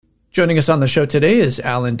Joining us on the show today is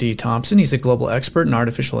Alan D. Thompson. He's a global expert in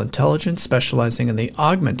artificial intelligence, specializing in the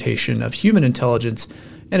augmentation of human intelligence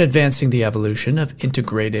and advancing the evolution of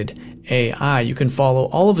integrated AI. You can follow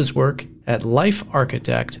all of his work at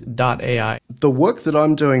lifearchitect.ai. The work that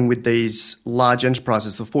I'm doing with these large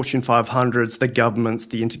enterprises, the Fortune 500s, the governments,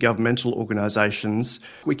 the intergovernmental organizations,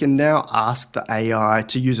 we can now ask the AI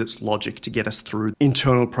to use its logic to get us through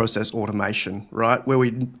internal process automation, right? Where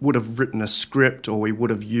we would have written a script or we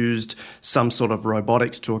would have used some sort of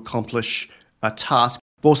robotics to accomplish a task.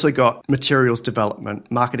 We've also got materials development,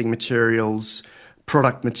 marketing materials,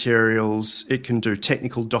 product materials. It can do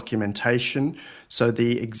technical documentation. So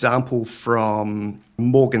the example from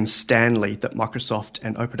Morgan Stanley that Microsoft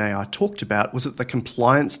and OpenAI talked about was that the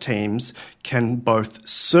compliance teams can both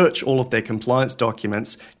search all of their compliance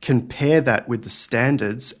documents, compare that with the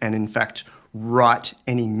standards, and in fact write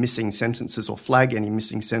any missing sentences or flag any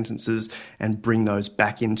missing sentences and bring those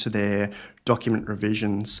back into their document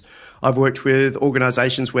revisions. I've worked with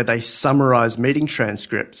organizations where they summarize meeting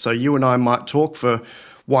transcripts. So you and I might talk for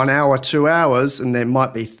 1 hour, 2 hours, and there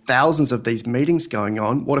might be thousands of these meetings going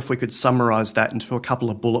on. What if we could summarize that into a couple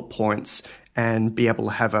of bullet points and be able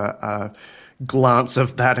to have a glance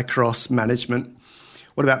of that across management?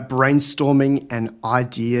 What about brainstorming and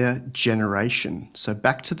idea generation? So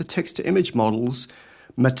back to the text-to-image models,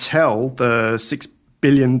 Mattel, the $6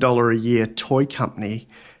 billion a year toy company,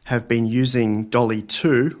 have been using DALL-E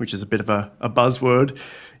 2, which is a bit of a buzzword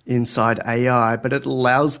inside AI, but it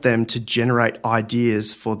allows them to generate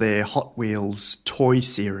ideas for their Hot Wheels toy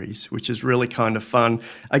series, which is really kind of fun.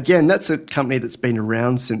 Again, that's a company that's been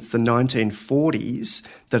around since the 1940s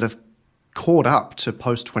that have caught up to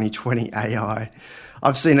post-2020 AI.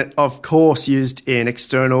 I've seen it, of course, used in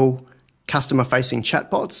external customer-facing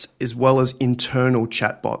chatbots as well as internal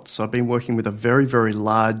chatbots. So I've been working with a very, very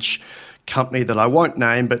large company that I won't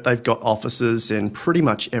name, but they've got offices in pretty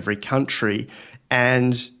much every country.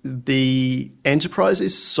 And the enterprise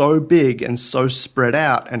is so big and so spread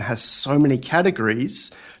out and has so many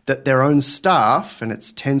categories that their own staff, and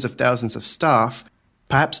it's tens of thousands of staff,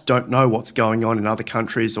 perhaps don't know what's going on in other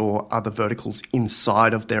countries or other verticals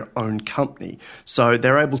inside of their own company. So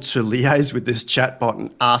they're able to liaise with this chatbot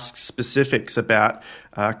and ask specifics about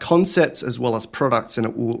concepts as well as products, and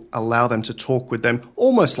it will allow them to talk with them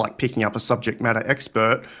almost like picking up a subject matter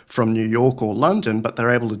expert from New York or London, but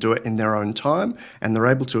they're able to do it in their own time, and they're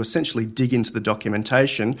able to essentially dig into the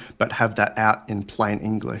documentation but have that out in plain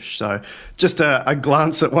English. So just a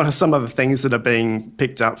glance at some of the things that are being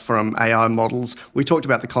picked up from AI models. We talked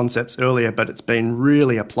about the concepts earlier, but it's been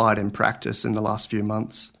really applied in practice in the last few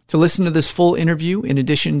months. To listen to this full interview, in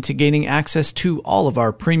addition to gaining access to all of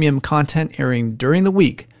our premium content airing during the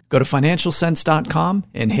week, go to financialsense.com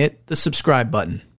and hit the subscribe button.